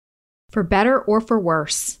for better or for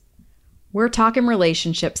worse. We're talking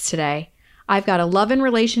relationships today. I've got a love and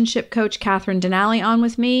relationship coach, Catherine Denali, on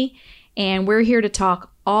with me, and we're here to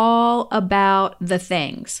talk all about the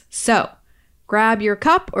things. So grab your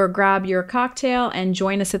cup or grab your cocktail and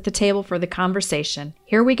join us at the table for the conversation.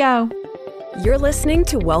 Here we go. You're listening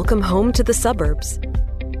to Welcome Home to the Suburbs.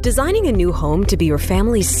 Designing a new home to be your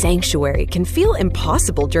family's sanctuary can feel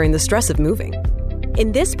impossible during the stress of moving.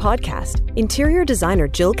 In this podcast, interior designer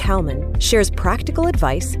Jill Kalman shares practical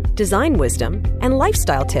advice, design wisdom, and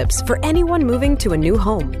lifestyle tips for anyone moving to a new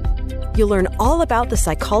home. You'll learn all about the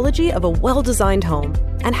psychology of a well-designed home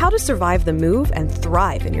and how to survive the move and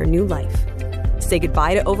thrive in your new life. Say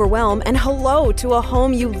goodbye to overwhelm and hello to a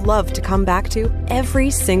home you love to come back to every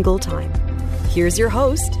single time. Here's your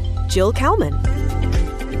host, Jill Kalman.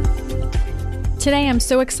 Today, I'm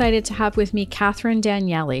so excited to have with me Catherine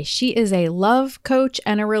Danieli. She is a love coach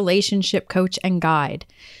and a relationship coach and guide.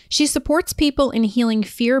 She supports people in healing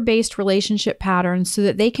fear-based relationship patterns so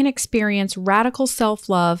that they can experience radical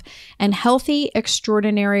self-love and healthy,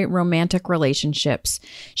 extraordinary romantic relationships.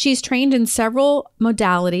 She's trained in several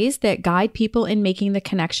modalities that guide people in making the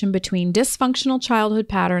connection between dysfunctional childhood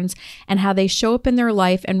patterns and how they show up in their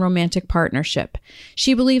life and romantic partnership.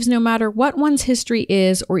 She believes no matter what one's history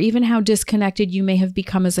is or even how disconnected you may have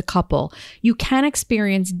become as a couple, you can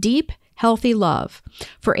experience deep, healthy love.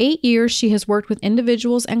 For 8 years, she has worked with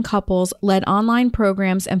individuals and couples, led online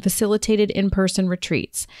programs, and facilitated in-person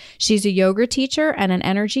retreats. She's a yoga teacher and an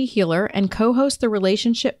energy healer and co-hosts the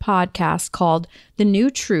relationship podcast called The New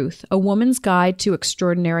Truth, A Woman's Guide to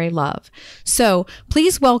Extraordinary Love. So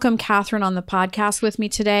please welcome Catherine on the podcast with me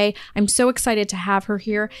today. I'm so excited to have her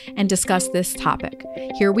here and discuss this topic.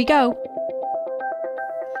 Here we go.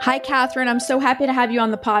 Hi, Catherine. I'm so happy to have you on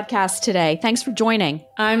the podcast today. Thanks for joining.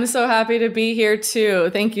 I'm so happy to be here too.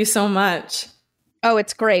 Thank you so much. Oh,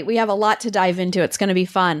 it's great. We have a lot to dive into. It's going to be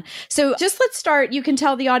fun. So just let's start. You can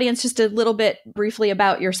tell the audience just a little bit briefly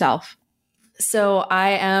about yourself. So I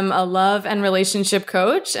am a love and relationship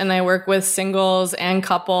coach, and I work with singles and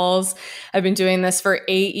couples. I've been doing this for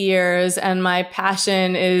 8 years, and my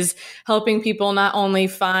passion is helping people not only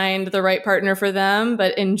find the right partner for them,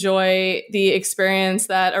 but enjoy the experience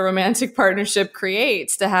that a romantic partnership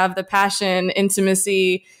creates, to have the passion,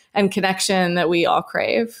 intimacy, and connection that we all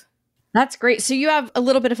crave. That's great. So you have a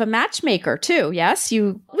little bit of a matchmaker too, yes?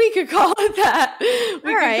 We could call it that.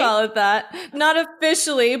 We could call it that. Not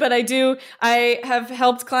officially, but I have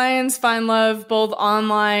helped clients find love both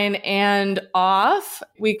online and off.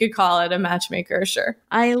 We could call it a matchmaker, sure.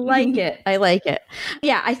 I like it. I like it.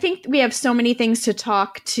 Yeah, I think we have so many things to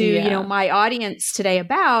talk to, my audience today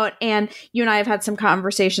about, and you and I have had some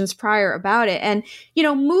conversations prior about it. And,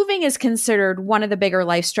 moving is considered one of the bigger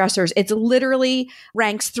life stressors. It's literally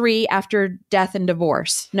ranks 3 after death and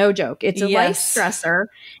divorce. No joke. It's a life stressor.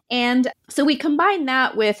 And so we combine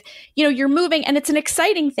that with, you're moving, and it's an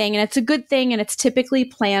exciting thing and it's a good thing and it's typically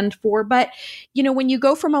planned for. But, when you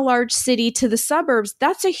go from a large city to the suburbs,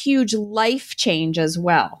 that's a huge life change as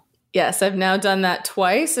well. Yes, I've now done that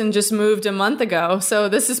twice and just moved a month ago. So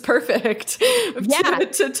this is perfect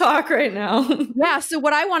to talk right now. Yeah. So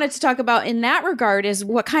what I wanted to talk about in that regard is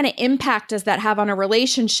what kind of impact does that have on a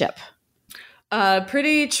relationship?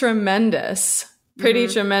 Pretty tremendous.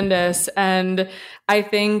 Tremendous. And I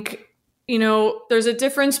think, there's a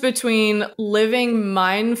difference between living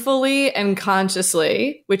mindfully and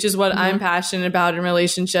consciously, which is what I'm passionate about in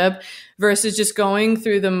relationship, versus just going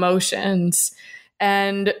through the motions.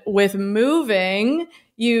 And with moving,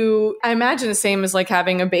 I imagine the same as like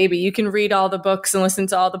having a baby. You can read all the books and listen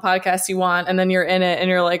to all the podcasts you want, and then you're in it and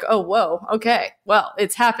you're like, oh, whoa, okay, well,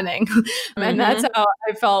 it's happening. And that's how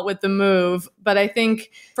I felt with the move. But I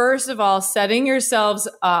think, first of all, setting yourselves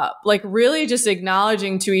up, like really just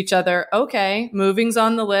acknowledging to each other, okay, moving's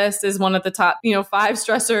on the list, is one of the top, 5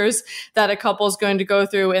 stressors that a couple is going to go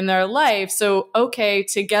through in their life. So, okay,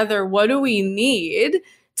 together, what do we need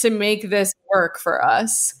to make this work for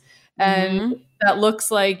us? And that looks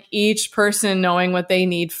like each person knowing what they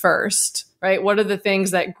need first, right? What are the things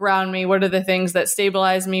that ground me? What are the things that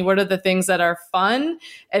stabilize me? What are the things that are fun?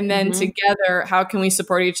 And then together, how can we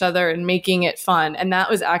support each other in making it fun? And that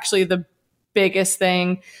was actually the biggest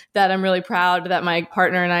thing that I'm really proud that my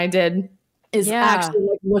partner and I did, is actually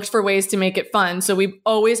looked for ways to make it fun. So we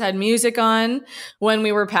always had music on when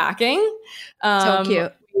we were packing. So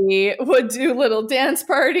cute. We would do little dance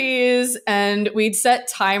parties, and we'd set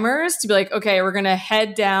timers to be like, okay, we're going to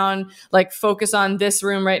head down, like focus on this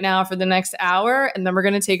room right now for the next hour, and then we're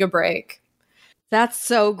going to take a break. That's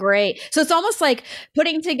so great. So it's almost like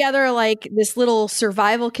putting together like this little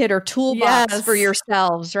survival kit or toolbox for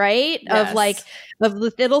yourselves, right? Yes. Of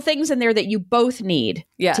the little things in there that you both need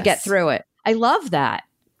to get through it. I love that.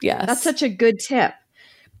 Yes. That's such a good tip.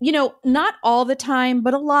 You know, not all the time,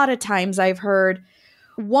 but a lot of times I've heard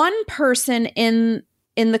one person in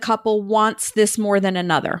the couple wants this more than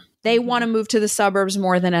another. They want to move to the suburbs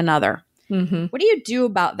more than another. Mm-hmm. What do you do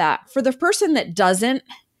about that? For the person that doesn't,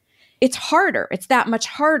 it's harder. It's that much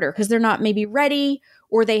harder because they're not maybe ready,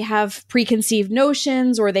 or they have preconceived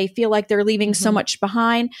notions, or they feel like they're leaving so much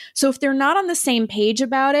behind. So if they're not on the same page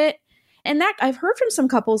about it, and that I've heard from some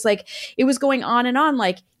couples, like it was going on and on,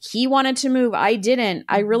 like he wanted to move. I didn't.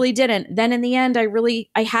 I really didn't. Then in the end,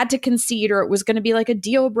 I had to concede, or it was going to be like a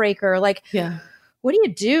deal breaker. Like, what do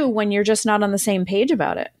you do when you're just not on the same page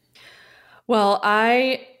about it? Well,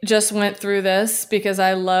 I just went through this because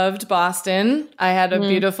I loved Boston. I had a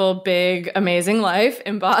beautiful, big, amazing life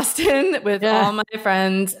in Boston with all my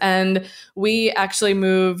friends. And we actually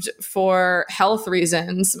moved for health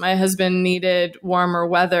reasons. My husband needed warmer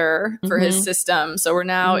weather for his system. So we're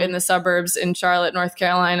now in the suburbs in Charlotte, North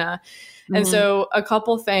Carolina. And so a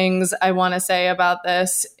couple things I want to say about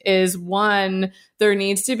this is, one, there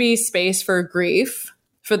needs to be space for grief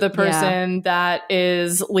for the person that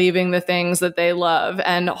is leaving the things that they love.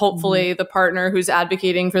 And hopefully the partner who's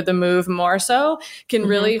advocating for the move more so can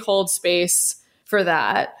really hold space for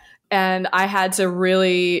that. And I had to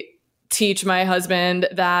really teach my husband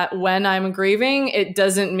that when I'm grieving, it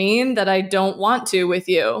doesn't mean that I don't want to with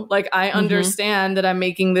you. Like, I understand that I'm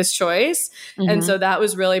making this choice. And so that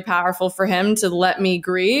was really powerful for him to let me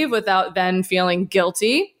grieve without then feeling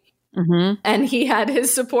guilty. And he had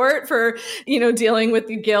his support for, dealing with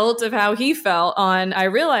the guilt of how he felt on, I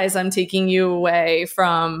realize I'm taking you away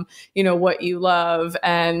from, what you love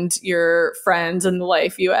and your friends and the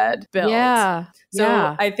life you had built.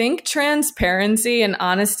 So I think transparency and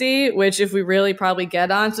honesty, which if we really probably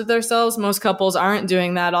get honest with ourselves, most couples aren't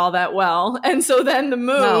doing that all that well. And so then the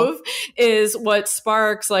move is what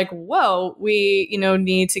sparks like, whoa, we,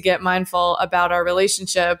 need to get mindful about our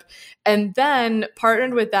relationship. And then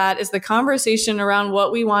partnered with that is the conversation around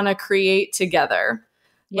what we want to create together.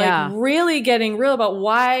 Like really getting real about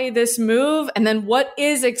why this move, and then what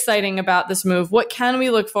is exciting about this move? What can we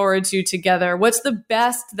look forward to together? What's the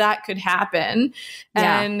best that could happen?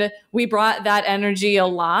 And we brought that energy a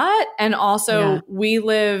lot. And also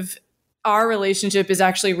our relationship is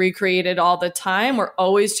actually recreated all the time. We're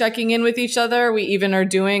always checking in with each other. We even are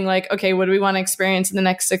doing like, okay, what do we want to experience in the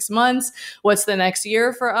next 6 months? What's the next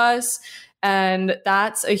year for us? And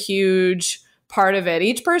that's a huge part of it.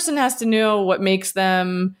 Each person has to know what makes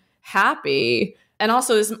them happy. And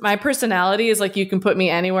also my personality is like, you can put me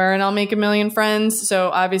anywhere and I'll make a million friends.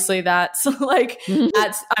 So obviously that's like,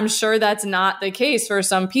 I'm sure that's not the case for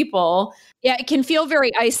some people. Yeah, it can feel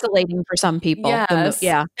very isolating for some people. Yes.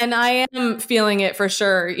 And I am feeling it for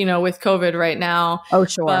sure, with COVID right now. Oh,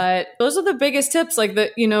 sure. But those are the biggest tips. Like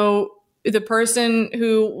the person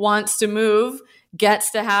who wants to move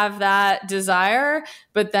gets to have that desire,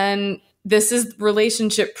 but then this is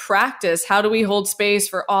relationship practice. How do we hold space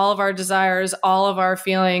for all of our desires, all of our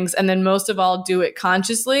feelings, and then most of all, do it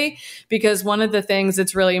consciously? Because one of the things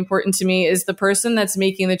that's really important to me is the person that's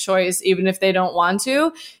making the choice, even if they don't want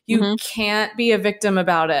to, you can't be a victim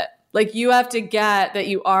about it. Like, you have to get that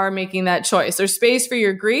you are making that choice. There's space for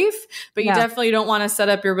your grief, but you definitely don't want to set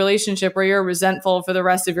up your relationship where you're resentful for the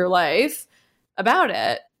rest of your life about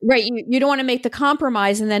it. Right. You don't want to make the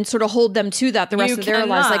compromise and then sort of hold them to that the rest of their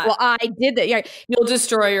lives. Like, well, I did that. Yeah. You'll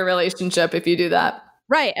destroy your relationship if you do that.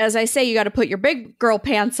 Right. As I say, you got to put your big girl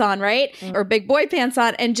pants on, right? Or big boy pants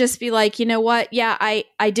on, and just be like, you know what? Yeah,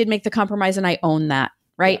 I did make the compromise and I own that.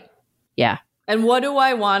 Right. Yeah. And what do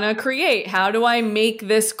I want to create? How do I make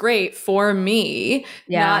this great for me?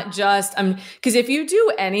 Not just, because if you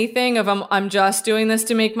do anything of I'm just doing this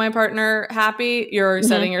to make my partner happy, you're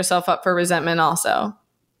setting yourself up for resentment also.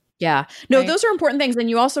 Yeah. No, those are important things. And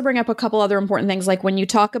you also bring up a couple other important things. Like when you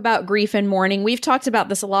talk about grief and mourning, we've talked about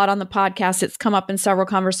this a lot on the podcast. It's come up in several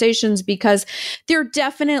conversations because there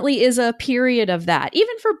definitely is a period of that,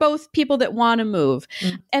 even for both people that want to move.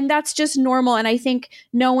 And that's just normal. And I think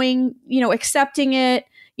knowing, accepting it,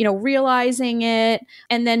 realizing it,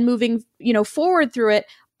 and then moving, forward through it.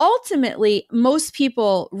 Ultimately, most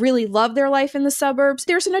people really love their life in the suburbs.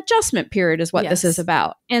 There's an adjustment period is what this is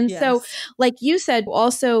about. And so, like you said,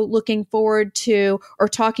 also looking forward to or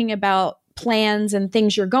talking about plans and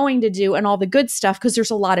things you're going to do and all the good stuff, because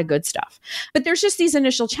there's a lot of good stuff. But there's just these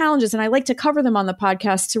initial challenges, and I like to cover them on the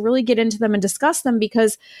podcast to really get into them and discuss them,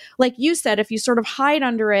 because like you said, if you sort of hide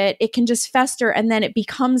under it, it can just fester, and then it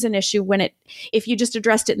becomes an issue if you just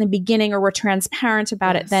addressed it in the beginning or were transparent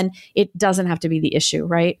about it, then it doesn't have to be the issue,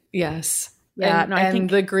 right? Yes. Yeah, and, I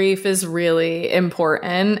think the grief is really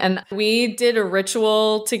important. And we did a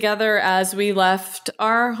ritual together as we left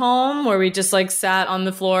our home, where we just like sat on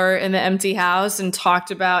the floor in the empty house and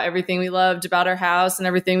talked about everything we loved about our house and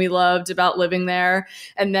everything we loved about living there.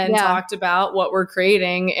 And then talked about what we're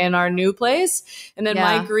creating in our new place. And then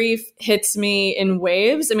my grief hits me in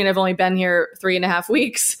waves. I mean, I've only been here 3.5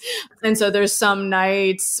 weeks. And so there's some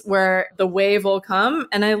nights where the wave will come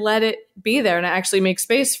and I let it be there and I actually make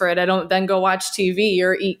space for it. I don't then go watch TV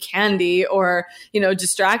or eat candy or,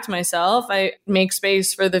 distract myself. I make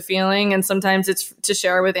space for the feeling. And sometimes it's to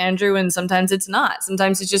share with Andrew and sometimes it's not.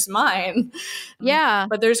 Sometimes it's just mine. Yeah.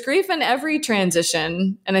 But there's grief in every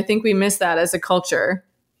transition. And I think we miss that as a culture.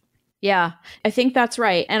 Yeah, I think that's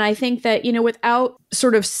right. And I think that, without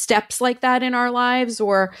sort of steps like that in our lives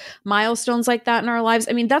or milestones like that in our lives,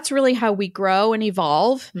 I mean, that's really how we grow and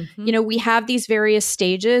evolve. Mm-hmm. We have these various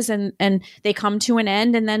stages and they come to an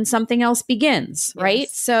end and then something else begins, right?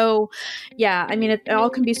 So, yeah, I mean, it all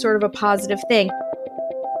can be sort of a positive thing.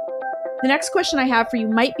 The next question I have for you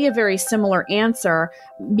might be a very similar answer,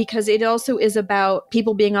 because it also is about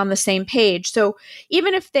people being on the same page. So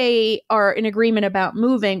even if they are in agreement about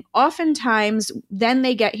moving, oftentimes then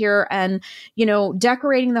they get here and,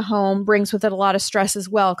 decorating the home brings with it a lot of stress as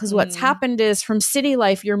well. Because what's happened is from city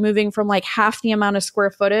life, you're moving from like half the amount of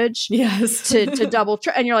square footage to double.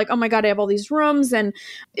 And you're like, oh my God, I have all these rooms. And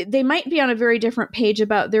they might be on a very different page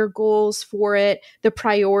about their goals for it, the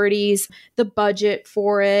priorities, the budget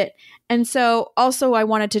for it. And so also I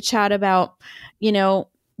wanted to chat about,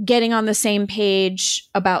 getting on the same page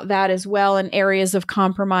about that as well, and areas of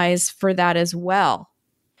compromise for that as well.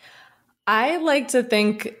 I like to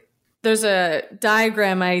think there's a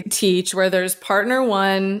diagram I teach where there's partner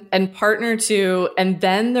 1 and partner 2, and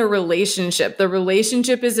then the relationship. The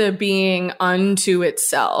relationship is a being unto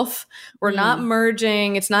itself. We're not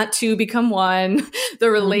merging. It's not 2 become 1. The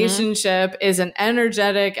relationship is an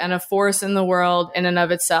energetic and a force in the world in and of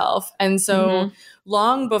itself. And so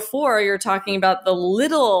long before you're talking about the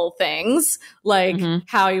little things like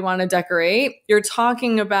how you want to decorate, you're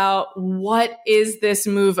talking about what is this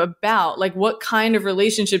move about? Like what kind of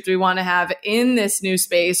relationship do we want to have in this new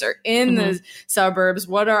space or in the suburbs?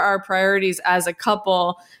 What are our priorities as a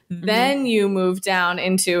couple? Then you move down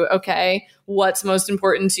into, okay, what's most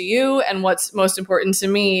important to you and what's most important to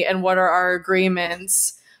me and what are our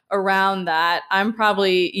agreements around that. I'm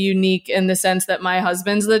probably unique in the sense that my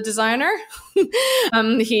husband's the designer.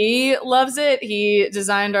 He loves it. He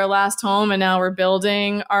designed our last home and now we're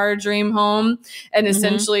building our dream home. And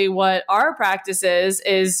essentially what our practice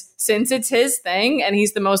is since it's his thing and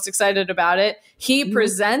he's the most excited about it, he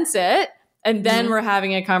presents it. And then we're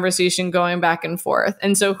having a conversation going back and forth.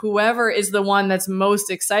 And so whoever is the one that's most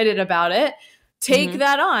excited about it, take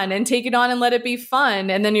that on and take it on and let it be fun.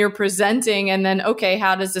 And then you're presenting and then, okay,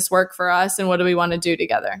 how does this work for us? And what do we want to do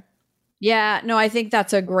together? Yeah, no, I think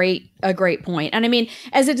that's a great point. And I mean,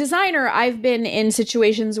 as a designer, I've been in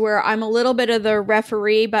situations where I'm a little bit of the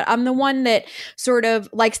referee, but I'm the one that sort of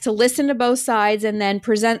likes to listen to both sides and then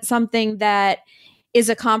present something that is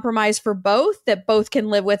a compromise for both, that both can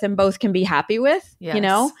live with and both can be happy with,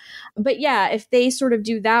 But yeah, if they sort of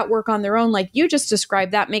do that work on their own, like you just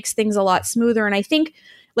described, that makes things a lot smoother. And I think,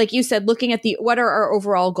 like you said, looking at what are our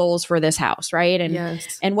overall goals for this house, right?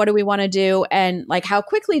 And what do we want to do? And like, how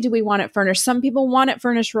quickly do we want it furnished? Some people want it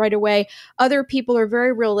furnished right away. Other people are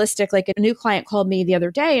very realistic. Like a new client called me the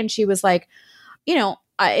other day and she was like,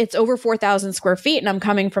 it's over 4,000 square feet and I'm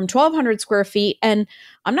coming from 1,200 square feet and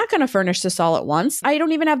I'm not going to furnish this all at once. I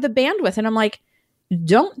don't even have the bandwidth. And I'm like,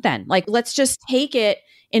 don't then. Like, let's just take it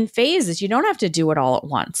in phases. You don't have to do it all at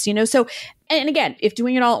once, So, and again, if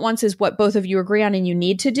doing it all at once is what both of you agree on and you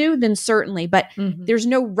need to do, then certainly. But there's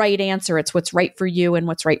no right answer. It's what's right for you and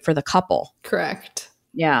what's right for the couple. Correct.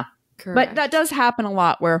 Yeah. Correct. But that does happen a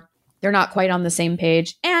lot where they're not quite on the same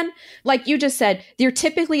page. And like you just said, there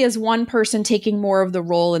typically is one person taking more of the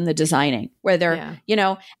role in the designing, where they're,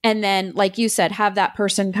 and then like you said, have that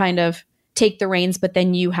person kind of take the reins, but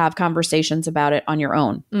then you have conversations about it on your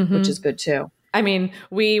own, which is good too. I mean,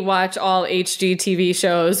 we watch all HGTV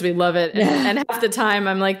shows. We love it. And half the time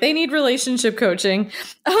I'm like, they need relationship coaching.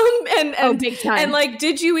 Big time. And like,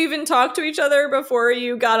 did you even talk to each other before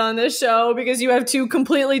you got on this show? Because you have two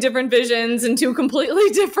completely different visions and two completely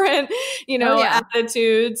different,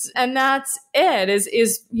 attitudes. And that's it is,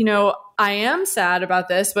 I am sad about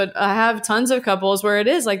this, but I have tons of couples where it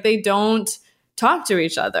is like, they don't talk to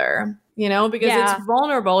each other. Because it's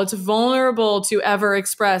vulnerable. It's vulnerable to ever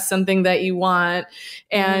express something that you want.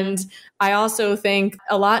 And I also think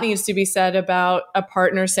a lot needs to be said about a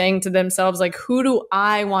partner saying to themselves, like, who do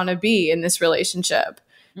I want to be in this relationship?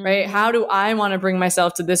 Right? How do I want to bring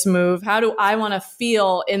myself to this move? How do I want to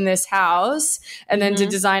feel in this house? And then to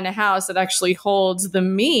design a house that actually holds the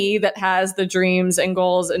me that has the dreams and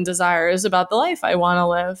goals and desires about the life I want to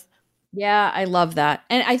live. Yeah, I love that.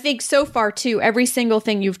 And I think so far too, every single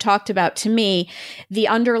thing you've talked about, to me, the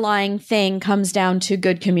underlying thing comes down to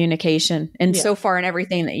good communication. And so far in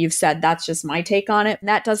everything that you've said, that's just my take on it.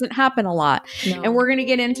 That doesn't happen a lot. No. And we're going to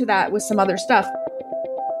get into that with some other stuff.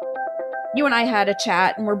 You and I had a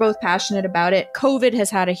chat and we're both passionate about it. COVID has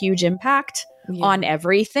had a huge impact on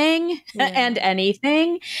everything and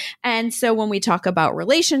anything. And so when we talk about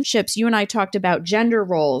relationships, you and I talked about gender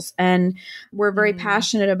roles, and we're very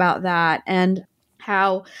passionate about that. And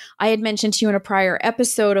how I had mentioned to you in a prior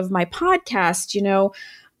episode of my podcast,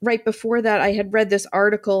 right before that, I had read this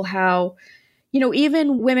article how,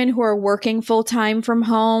 even women who are working full time from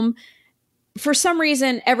home, for some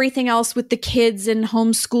reason, everything else with the kids and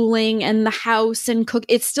homeschooling and the house and cook,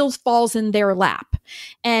 it still falls in their lap.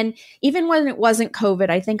 And even when it wasn't COVID,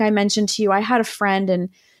 I think I mentioned to you, I had a friend and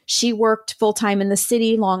she worked full time in the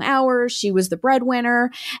city, long hours. She was the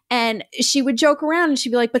breadwinner, and she would joke around and she'd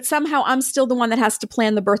be like, but somehow I'm still the one that has to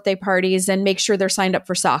plan the birthday parties and make sure they're signed up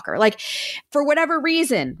for soccer, like for whatever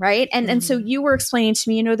reason. Right. And so you were explaining to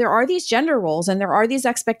me, there are these gender roles and there are these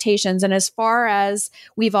expectations. And as far as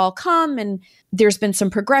we've all come and there's been some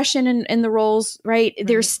progression in the roles, right?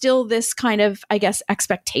 There's still this kind of, I guess,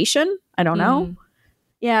 expectation. I don't know.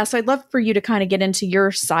 Yeah. So I'd love for you to kind of get into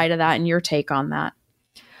your side of that and your take on that.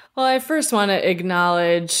 Well, I first want to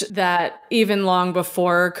acknowledge that even long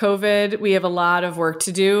before COVID, we have a lot of work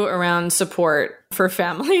to do around support for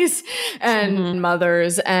families and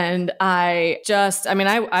mothers. And I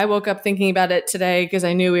woke up thinking about it today because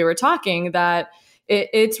I knew we were talking, that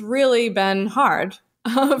it's really been hard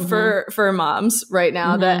for moms right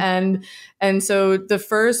now. And so the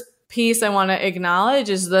first piece I want to acknowledge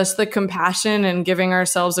is just the compassion and giving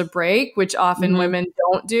ourselves a break, which often women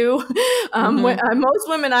don't do. Most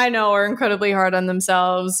women I know are incredibly hard on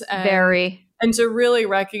themselves. And to really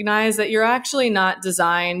recognize that you're actually not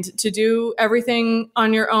designed to do everything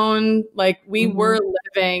on your own. Like we were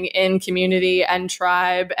living in community and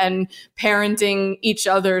tribe and parenting each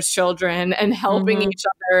other's children and helping each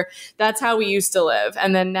other. That's how we used to live.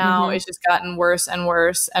 And then now it's just gotten worse and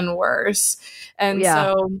worse and worse. And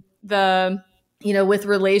so with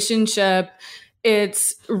relationship,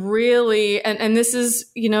 it's really, and this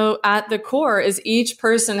is, at the core is each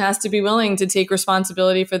person has to be willing to take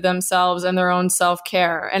responsibility for themselves and their own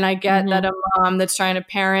self-care. And I get that a mom that's trying to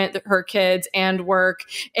parent her kids and work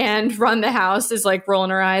and run the house is like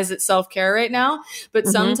rolling her eyes at self-care right now. But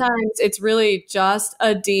sometimes it's really just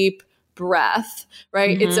a deep breath,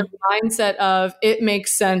 right? It's a mindset of, it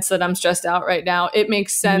makes sense that I'm stressed out right now. It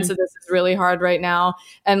makes sense that this is really hard right now.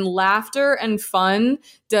 And laughter and fun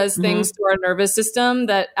does things to our nervous system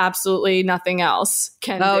that absolutely nothing else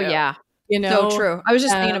can do. Oh, yeah. So true. I was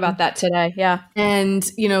just thinking about that today. Yeah. And,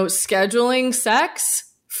 scheduling sex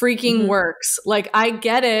freaking works. Like, I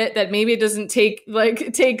get it that maybe it doesn't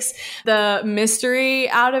it takes the mystery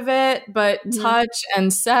out of it, but touch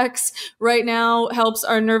and sex right now helps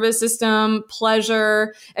our nervous system,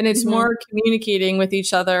 pleasure, and it's more communicating with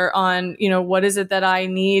each other on, what is it that I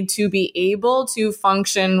need to be able to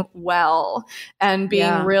function well, and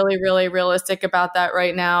being really, really realistic about that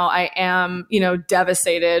right now. I am,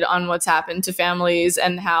 devastated on what's happened to families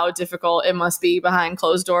and how difficult it must be behind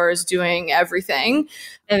closed doors doing everything.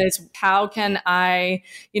 And it's how can I,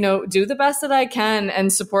 do the best that I can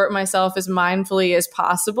and support myself as mindfully as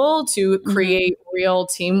possible to create real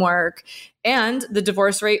teamwork. And the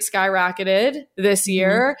divorce rate skyrocketed this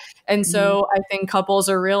year. And so I think couples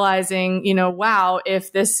are realizing, wow,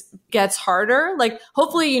 if this gets harder, like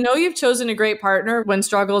hopefully, you've chosen a great partner when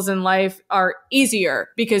struggles in life are easier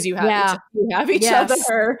because you have each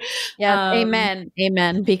other. Yeah.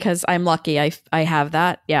 Amen. Because I'm lucky. I have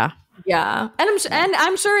that. Yeah. Yeah. And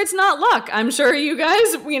I'm sure it's not luck. I'm sure you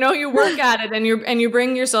guys, you work at it and you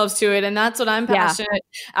bring yourselves to it. And that's what I'm passionate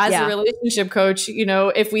as a relationship coach.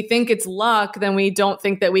 If we think it's luck, then we don't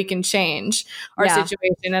think that we can change our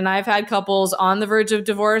situation. And I've had couples on the verge of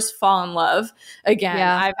divorce fall in love again.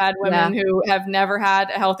 I've had women who have never had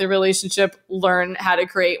a healthy relationship learn how to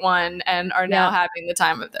create one and are now having the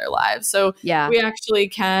time of their lives. So we actually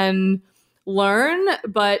can learn,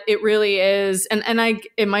 but it really is. And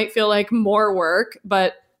it might feel like more work,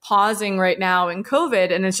 but pausing right now in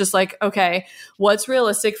COVID. And it's just like, okay, what's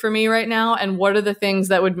realistic for me right now? And what are the things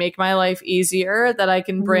that would make my life easier that I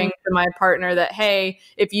can bring to my partner that, hey,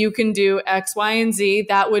 if you can do X, Y, and Z,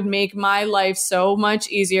 that would make my life so much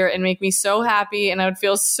easier and make me so happy. And I would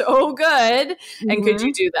feel so good. And could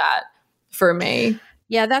you do that for me?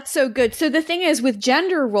 Yeah, that's so good. So the thing is with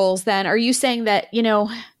gender roles, then, are you saying that,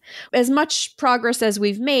 as much progress as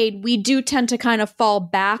we've made, we do tend to kind of fall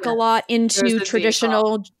back a lot into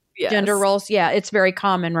traditional gender roles? Yeah, it's very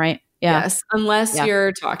common, right? Yeah. Yes, unless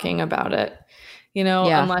you're talking about it.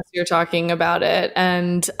 Unless you're talking about it.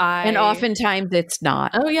 And oftentimes it's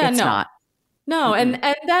not. Oh, yeah, it's not. No. And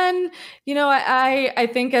then, I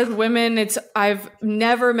think as women, I've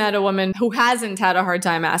never met a woman who hasn't had a hard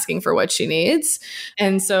time asking for what she needs.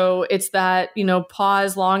 And so it's that,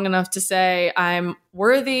 pause long enough to say, I'm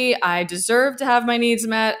worthy. I deserve to have my needs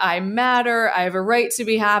met. I matter. I have a right to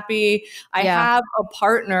be happy. I have a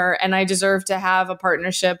partner and I deserve to have a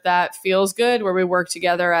partnership that feels good where we work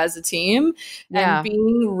together as a team and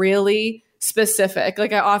being really specific.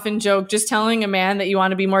 Like I often joke, just telling a man that you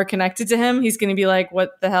want to be more connected to him, he's going to be like,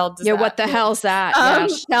 what the hell does that what the hell's that?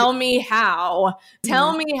 Tell me how.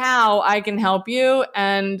 Tell me how I can help you.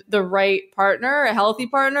 And the right partner, a healthy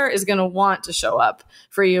partner, is going to want to show up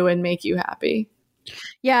for you and make you happy.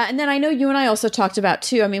 Yeah. And then I know you and I also talked about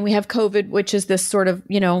too, we have COVID, which is this sort of,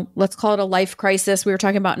 let's call it a life crisis. We were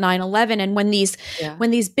talking about 9/11. And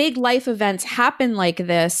when these big life events happen like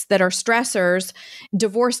this, that are stressors,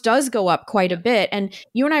 divorce does go up quite a bit. And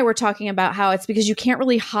you and I were talking about how it's because you can't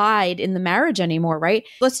really hide in the marriage anymore, right?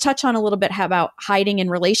 Let's touch on a little bit about hiding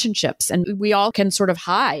in relationships. And we all can sort of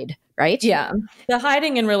hide. Right? Yeah. The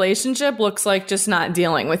hiding in relationship looks like just not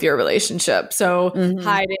dealing with your relationship. So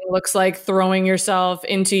hiding looks like throwing yourself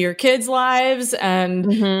into your kids' lives and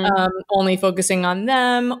only focusing on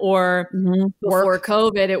them. Or before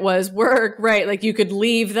COVID, it was work, right? Like you could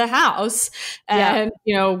leave the house and,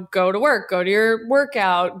 go to work, go to your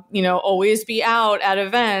workout, always be out at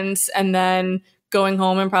events and then going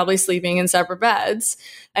home and probably sleeping in separate beds.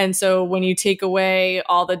 And so when you take away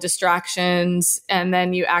all the distractions and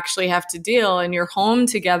then you actually have to deal and you're home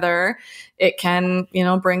together, it can,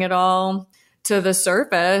 bring it all to the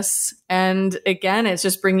surface. And again, it's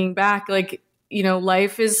just bringing back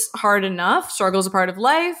life is hard enough. Struggle's a part of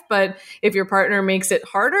life. But if your partner makes it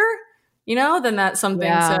harder, then that's something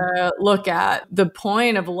to look at. The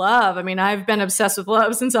point of love. I've been obsessed with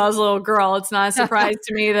love since I was a little girl. It's not a surprise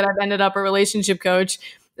to me that I've ended up a relationship coach.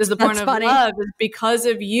 Is the point of love is because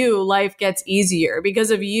of you, life gets easier. Because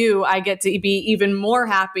of you, I get to be even more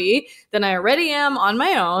happy than I already am on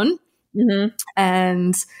my own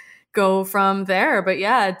and go from there. But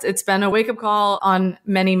yeah, it's been a wake-up call on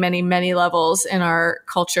many, many, many levels in our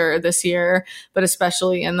culture this year, but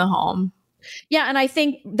especially in the home. Yeah. And I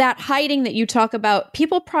think that hiding that you talk about,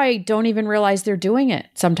 people probably don't even realize they're doing it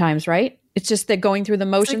sometimes, right? It's just that going through the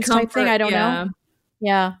motions type thing. I don't know.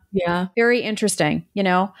 Yeah. Yeah. Very interesting,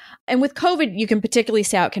 And with COVID, you can particularly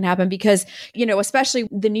see how it can happen because, especially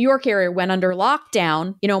the New York area went under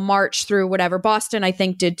lockdown, March through whatever. Boston, I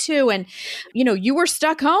think, did too. And, you were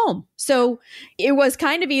stuck home. So it was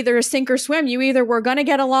kind of either a sink or swim. You either were going to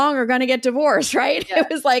get along or going to get divorced, right? Yeah.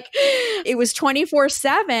 It was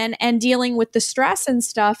 24/7 and dealing with the stress and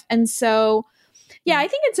stuff. And so yeah, I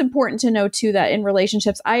think it's important to know too that in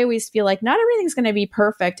relationships, I always feel like not everything's going to be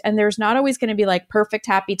perfect and there's not always going to be like perfect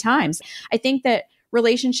happy times. I think that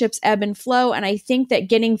relationships ebb and flow. And I think that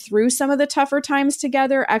getting through some of the tougher times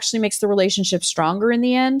together actually makes the relationship stronger in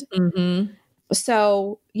the end.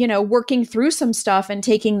 So, working through some stuff and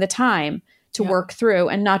taking the time to work through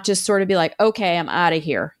and not just sort of be like, okay, I'm out of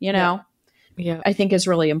here, I think is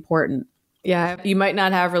really important. Yeah. You might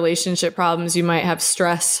not have relationship problems. You might have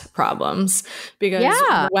stress problems because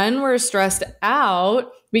when we're stressed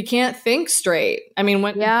out, we can't think straight. When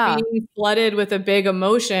being flooded with a big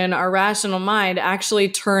emotion, our rational mind actually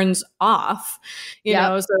turns off, you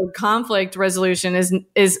know, so conflict resolution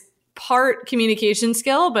is part communication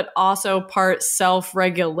skill, but also part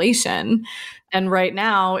self-regulation. And right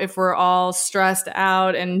now, if we're all stressed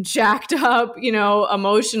out and jacked up,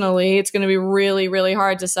 emotionally, it's going to be really, really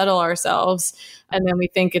hard to settle ourselves. And then we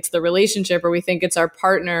think it's the relationship or we think it's our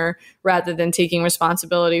partner rather than taking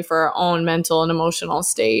responsibility for our own mental and emotional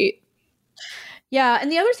state. Yeah.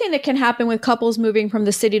 And the other thing that can happen with couples moving from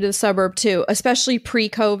the city to the suburb too, especially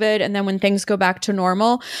pre-COVID and then when things go back to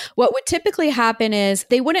normal, what would typically happen is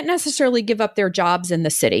they wouldn't necessarily give up their jobs in the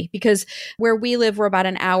city because where we live, we're about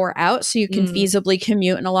an hour out. So you can feasibly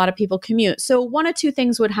commute and a lot of people commute. So one of two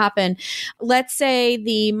things would happen. Let's say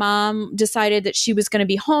the mom decided that she was going to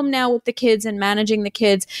be home now with the kids and managing the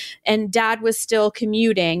kids and dad was still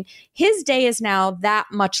commuting. His day is now that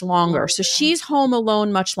much longer. So she's home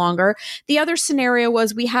alone much longer. The other scenario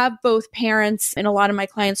was we have both parents in a lot of my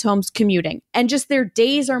clients' homes commuting and just their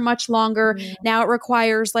days are much longer. Now it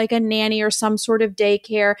requires like a nanny or some sort of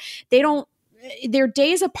daycare. Their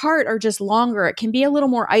days apart are just longer. It can be a little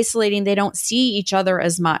more isolating. They don't see each other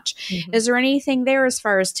as much. Is there anything there as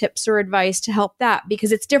far as tips or advice to help that?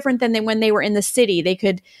 Because it's different than when they were in the city. They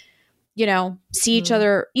could see each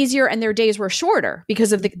other easier and their days were shorter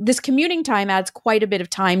because of this commuting time adds quite a bit of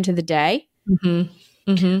time to the day.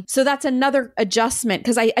 So that's another adjustment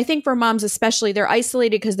because I think for moms especially, they're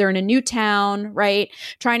isolated because they're in a new town, right?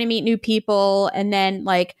 Trying to meet new people. And then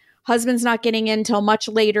like husband's not getting in till much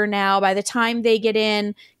later now. By the time they get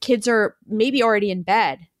in, kids are maybe already in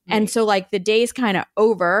bed. And so like the day's kind of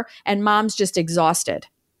over and mom's just exhausted,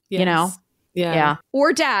 Yeah.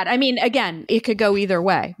 Or dad. I mean, again, it could go either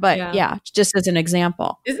way, but yeah, just as an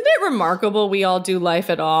example. Isn't it remarkable we all do life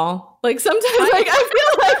at all? Like sometimes I feel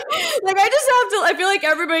like I feel like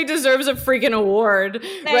everybody deserves a freaking award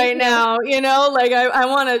right now, like I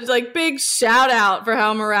want to like big shout out for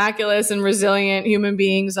how miraculous and resilient human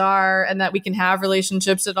beings are and that we can have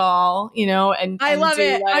relationships at all, and I love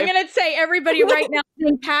it. I'm going to say everybody right now,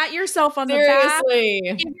 pat yourself on the back,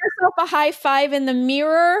 give yourself a high five in the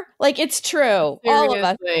mirror. Like it's true. Seriously. All of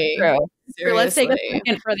us. It's true. Seriously. Let's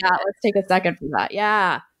take a second for that.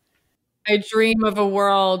 Yeah. I dream of a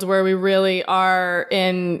world where we really are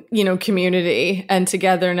in, community and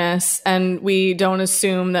togetherness, and we don't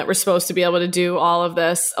assume that we're supposed to be able to do all of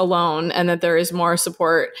this alone and that there is more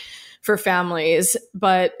support for families.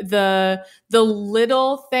 But the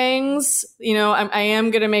little things, I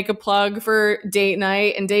am going to make a plug for date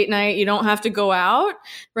night, and date night, you don't have to go out,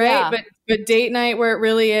 right? Yeah. But date night where it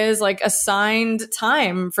really is like assigned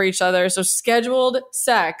time for each other. So scheduled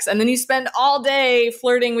sex. And then you spend all day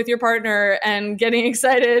flirting with your partner and getting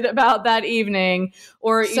excited about that evening.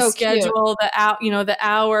 Or you schedule the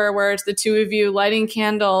hour where it's the two of you lighting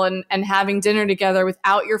candle and having dinner together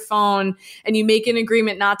without your phone. And you make an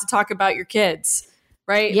agreement not to talk about your kids,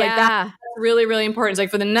 right? Yeah. Like that's really, really important. It's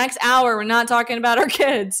like for the next hour, we're not talking about our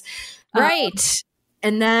kids. Right.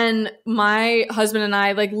 And then my husband and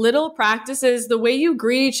I, like little practices, the way you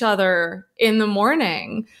greet each other in the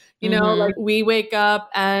morning, like we wake up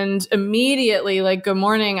and immediately like, good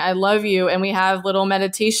morning, I love you. And we have little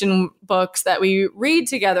meditation books that we read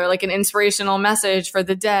together, like an inspirational message for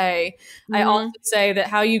the day. I also say that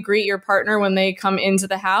how you greet your partner when they come into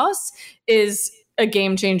the house is a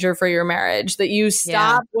game changer for your marriage, that you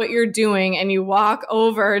stop what you're doing and you walk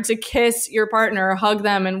over to kiss your partner, hug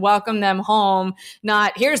them and welcome them home.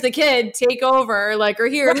 Not here's the kid, take over, like, or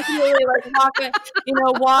here, really,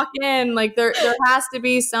 like walk in, like there has to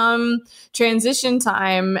be some transition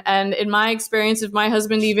time. And in my experience, if my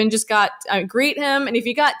husband even just greet him. And if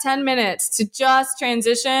you got 10 minutes to just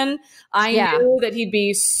transition, I knew that he'd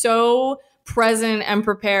be so present and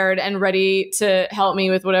prepared and ready to help me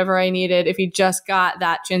with whatever I needed if he just got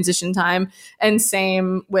that transition time. And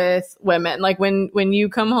same with women. Like when you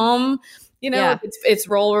come home, it's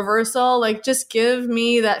role reversal, like just give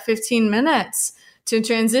me that 15 minutes to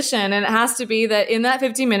transition. And it has to be that in that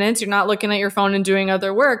 15 minutes, you're not looking at your phone and doing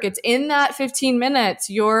other work. It's in that 15 minutes,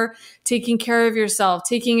 you're taking care of yourself,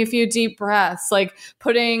 taking a few deep breaths, like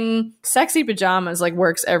putting sexy pajamas, like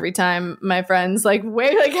works every time, my friends, like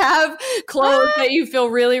have clothes that you feel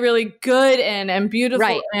really, really good in and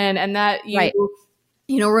beautiful in. And that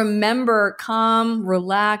remember, calm,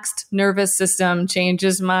 relaxed nervous system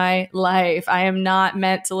changes my life. I am not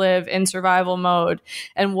meant to live in survival mode.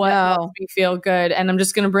 And what helps me feel good? And I'm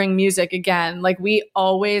just going to bring music again. Like we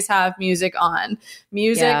always have music on.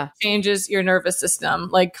 Music changes your nervous system,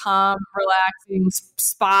 like calm, relaxing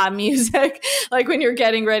spa music, like when you're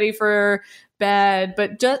getting ready for bed,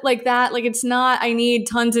 but just like that, like it's not, I need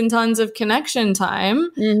tons and tons of connection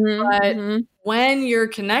time, but when you're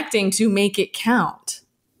connecting, to make it count.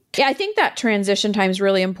 Yeah, I think that transition time is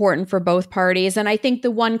really important for both parties. And I think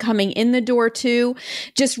the one coming in the door too,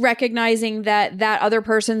 just recognizing that other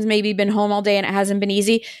person's maybe been home all day and it hasn't been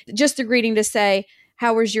easy, just agreeing to say,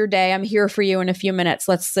 how was your day? I'm here for you in a few minutes.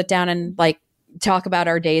 Let's sit down and like talk about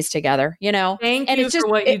our days together, you know? Thank and you it's just,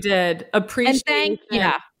 for what you did. Appreciation.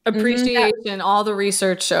 Appreciation. All the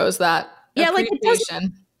research shows that. Yeah, like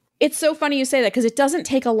it's so funny you say that because it doesn't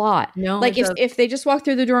take a lot. No, like if they just walk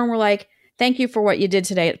through the door and we're like, thank you for what you did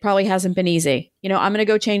today. It probably hasn't been easy. You know, I'm going to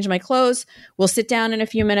go change my clothes. We'll sit down in a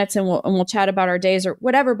few minutes and we'll chat about our days or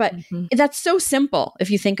whatever. But that's so simple if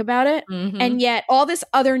you think about it. And yet all this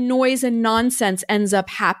other noise and nonsense ends up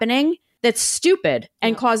happening that's stupid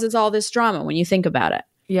and causes all this drama when you think about it.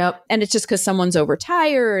 Yep. And it's just because someone's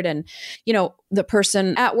overtired and, you know, the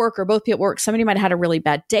person at work or both people at work, somebody might have had a really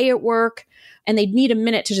bad day at work and they'd need a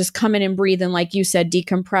minute to just come in and breathe and, like you said,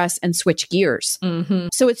 decompress and switch gears.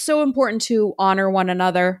 So it's so important to honor one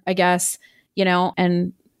another, I guess, you know,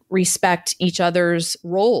 and respect each other's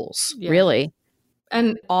roles, really.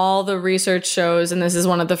 And all the research shows, and this is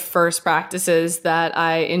one of the first practices that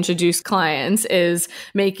I introduce clients, is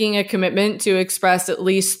making a commitment to express at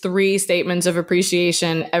least 3 statements of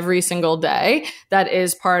appreciation every single day. That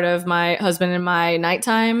is part of my husband and my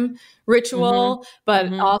nighttime ritual.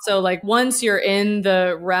 But also, like, once you're in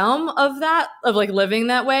the realm of that, of like living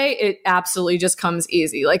that way, it absolutely just comes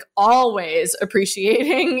easy. Like, always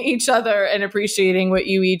appreciating each other and appreciating what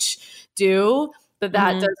you each do, that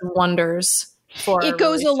does wonders. It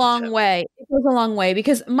goes a long way. It goes a long way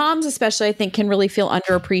because moms, especially, I think, can really feel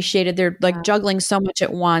underappreciated. They're like juggling so much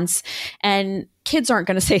at once, and kids aren't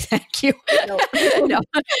going to say thank you. No.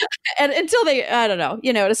 And until they, I don't know,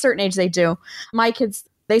 you know, at a certain age, they do. My kids,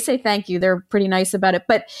 they say thank you. They're pretty nice about it,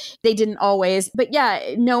 but they didn't always. But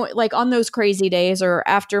yeah, no, like on those crazy days or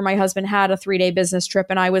after my husband had a 3-day business trip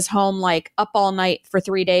and I was home like up all night for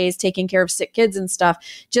 3 days taking care of sick kids and stuff,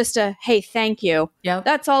 just a, hey, thank you. Yeah.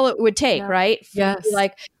 That's all it would take, right? Yes.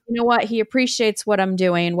 Like, you know what? He appreciates what I'm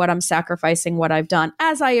doing, what I'm sacrificing, what I've done,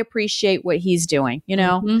 as I appreciate what he's doing. You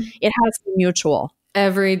know, it has to be mutual.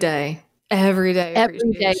 Every day. Every day.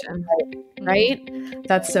 Right?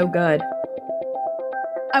 That's so good.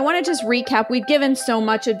 I want to just recap. We've given so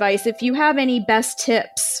much advice. If you have any best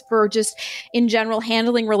tips for just in general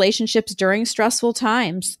handling relationships during stressful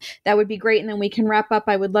times, that would be great. And then we can wrap up.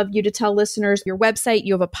 I would love you to tell listeners your website,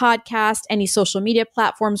 you have a podcast, any social media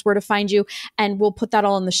platforms, where to find you. And we'll put that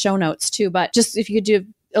all in the show notes too. But just if you could do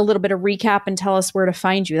a little bit of recap and tell us where to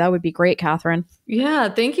find you, that would be great, Catherine. Yeah,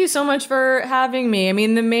 thank you so much for having me. I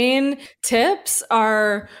mean, the main tips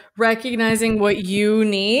are recognizing what you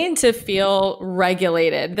need to feel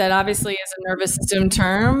regulated. That obviously is a nervous system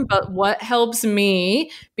term, but what helps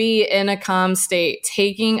me be in a calm state,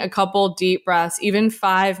 taking a couple deep breaths, even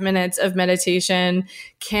 5 minutes of meditation,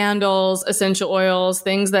 candles, essential oils,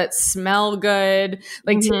 things that smell good,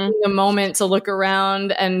 like taking a moment to look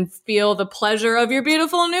around and feel the pleasure of your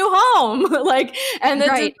beautiful new home, like, and the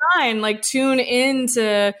design, like tune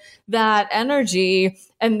into that energy,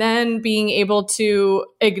 and then being able to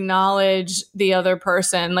acknowledge the other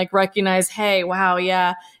person, like recognize, hey, wow,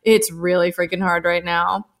 yeah, it's really freaking hard right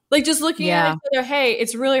now. Like just looking at each other, hey,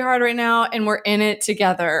 it's really hard right now and we're in it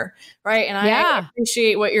together, right? And I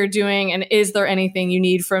appreciate what you're doing. And is there anything you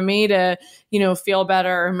need from me to, you know, feel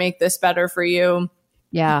better or make this better for you?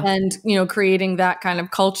 Yeah. And, you know, creating that kind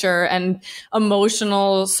of culture and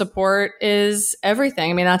emotional support is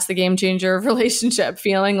everything. I mean, that's the game changer of relationship.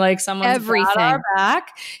 Feeling like someone's got our back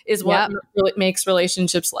is what really makes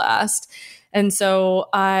relationships last. And so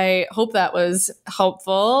I hope that was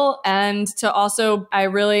helpful. And to also, I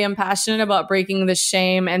really am passionate about breaking the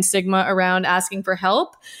shame and stigma around asking for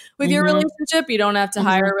help with your relationship. You don't have to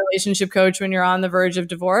hire a relationship coach when you're on the verge of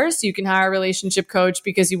divorce. You can hire a relationship coach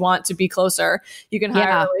because you want to be closer. You can hire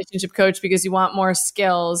a relationship coach because you want more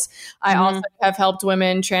skills. I also have helped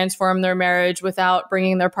women transform their marriage without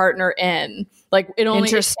bringing their partner in. Like it only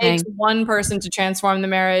takes one person to transform the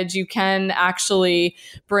marriage. You can actually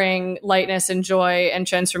bring lightness and joy and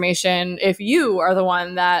transformation if you are the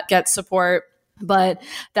one that gets support. But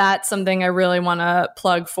that's something I really want to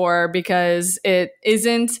plug for because it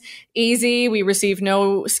isn't easy. We receive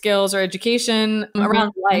no skills or education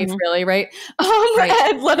around life, really, right?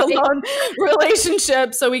 And let alone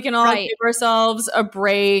relationships. So we can all give ourselves a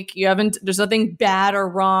break. There's nothing bad or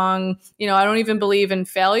wrong. You know, I don't even believe in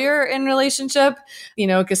failure in relationship, you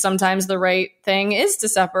know, because sometimes the right thing is to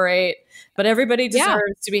separate. but everybody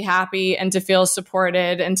deserves to be happy and to feel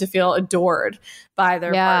supported and to feel adored by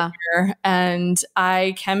their partner. And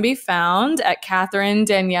I can be found at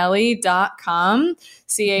CatherineDanieli.com,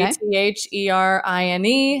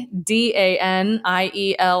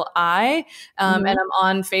 CatherineDanieli. And I'm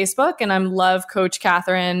on Facebook, and I'm Love Coach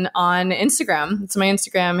Catherine on Instagram. It's my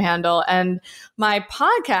Instagram handle. And my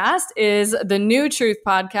podcast is the New Truth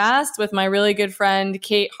Podcast with my really good friend,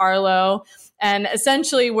 Kate Harlow. And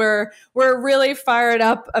essentially, we're really fired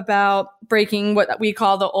up about breaking what we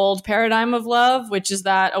call the old paradigm of love, which is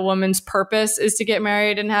that a woman's purpose is to get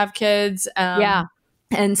married and have kids.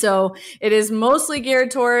 And so it is mostly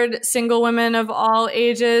geared toward single women of all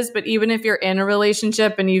ages. But even if you're in a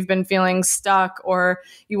relationship and you've been feeling stuck, or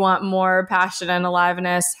you want more passion and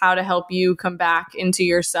aliveness, how to help you come back into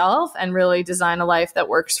yourself and really design a life that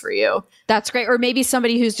works for you. That's great. Or maybe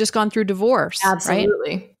somebody who's just gone through divorce.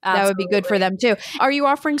 Absolutely. Right? That would be good for them too. Are you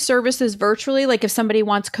offering services virtually? Like if somebody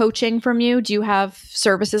wants coaching from you, do you have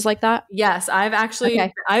services like that? Yes, I've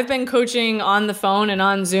been coaching on the phone and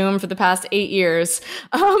on Zoom for the past 8 years.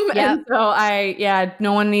 And so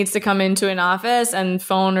no one needs to come into an office, and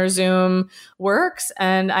phone or Zoom works.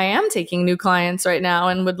 And I am taking new clients right now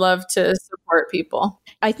and would love to support people.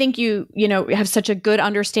 I think you have such a good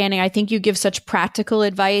understanding. I think you give such practical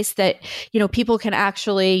advice that, people can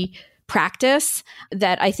actually practice,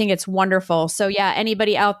 that I think it's wonderful. So yeah,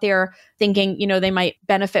 anybody out there thinking, they might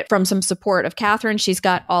benefit from some support of Catherine, she's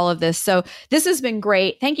got all of this. So this has been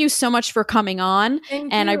great. Thank you so much for coming on.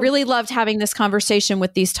 And I really loved having this conversation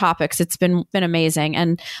with these topics. It's been amazing.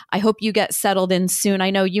 And I hope you get settled in soon.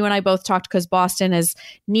 I know you and I both talked because Boston is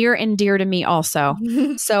near and dear to me also.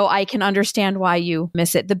 So I can understand why you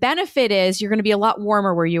miss it. The benefit is you're going to be a lot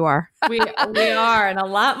warmer where you are. We are, and a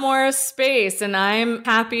lot more space. And I'm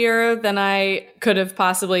happier than I could have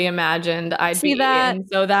possibly imagined I'd be in.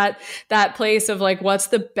 So that place of like, what's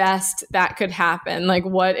the best that could happen? Like,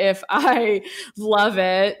 what if I love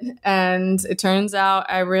it? And it turns out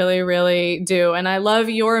I really, really do. And I love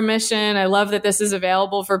your mission. I love that this is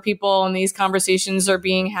available for people, and these conversations are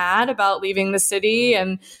being had about leaving the city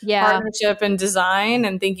and partnership and design.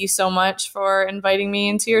 And thank you so much for inviting me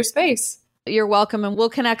into your space. You're welcome. And we'll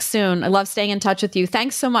connect soon. I love staying in touch with you.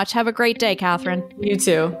 Thanks so much. Have a great day, Catherine. You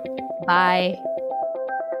too. Bye.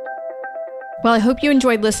 Well, I hope you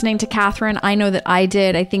enjoyed listening to Catherine. I know that I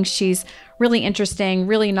did. I think she's really interesting,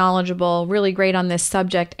 really knowledgeable, really great on this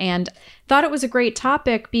subject, and thought it was a great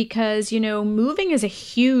topic because, moving is a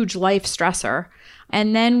huge life stressor.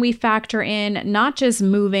 And then we factor in not just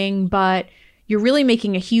moving, but you're really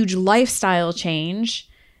making a huge lifestyle change.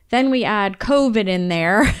 Then we add COVID in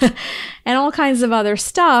there and all kinds of other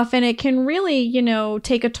stuff. And it can really,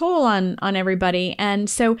 take a toll on everybody. And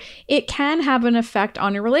so it can have an effect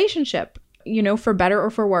on your relationship, for better or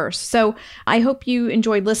for worse. So I hope you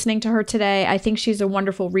enjoyed listening to her today. I think she's a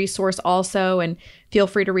wonderful resource also, and feel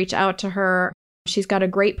free to reach out to her. She's got a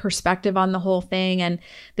great perspective on the whole thing. And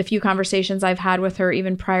the few conversations I've had with her,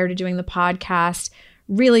 even prior to doing the podcast,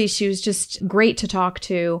 really, she was just great to talk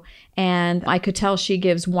to. And I could tell she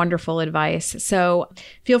gives wonderful advice. So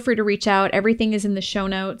feel free to reach out. Everything is in the show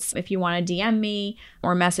notes. If you want to DM me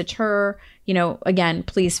or message her, again,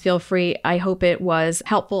 please feel free. I hope it was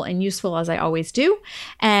helpful and useful, as I always do.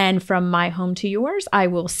 And from my home to yours, I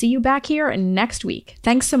will see you back here next week.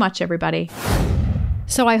 Thanks so much, everybody.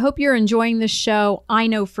 So I hope you're enjoying this show. I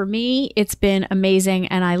know for me, it's been amazing,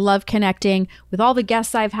 and I love connecting with all the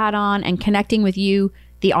guests I've had on and connecting with you,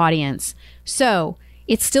 the audience. So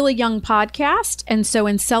it's still a young podcast, and so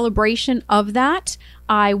in celebration of that,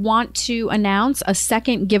 I want to announce a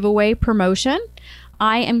second giveaway promotion.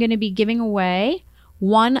 I am going to be giving away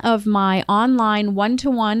one of my online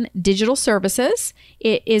one-to-one digital services.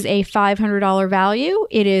 It is a $500 value.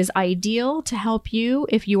 It is ideal to help you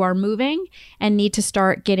if you are moving and need to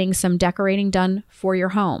start getting some decorating done for your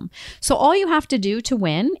home. So all you have to do to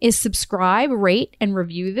win is subscribe, rate, and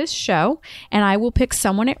review this show, and I will pick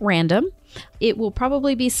someone at random. It will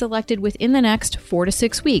probably be selected within the next 4 to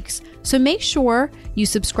 6 weeks. So make sure you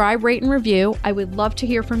subscribe, rate, and review. I would love to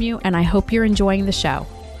hear from you, and I hope you're enjoying the show.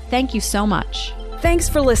 Thank you so much. Thanks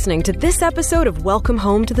for listening to this episode of Welcome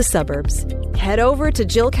Home to the Suburbs. Head over to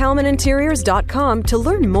JillKalmanInteriors.com to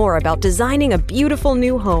learn more about designing a beautiful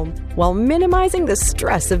new home while minimizing the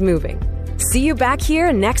stress of moving. See you back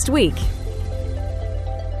here next week.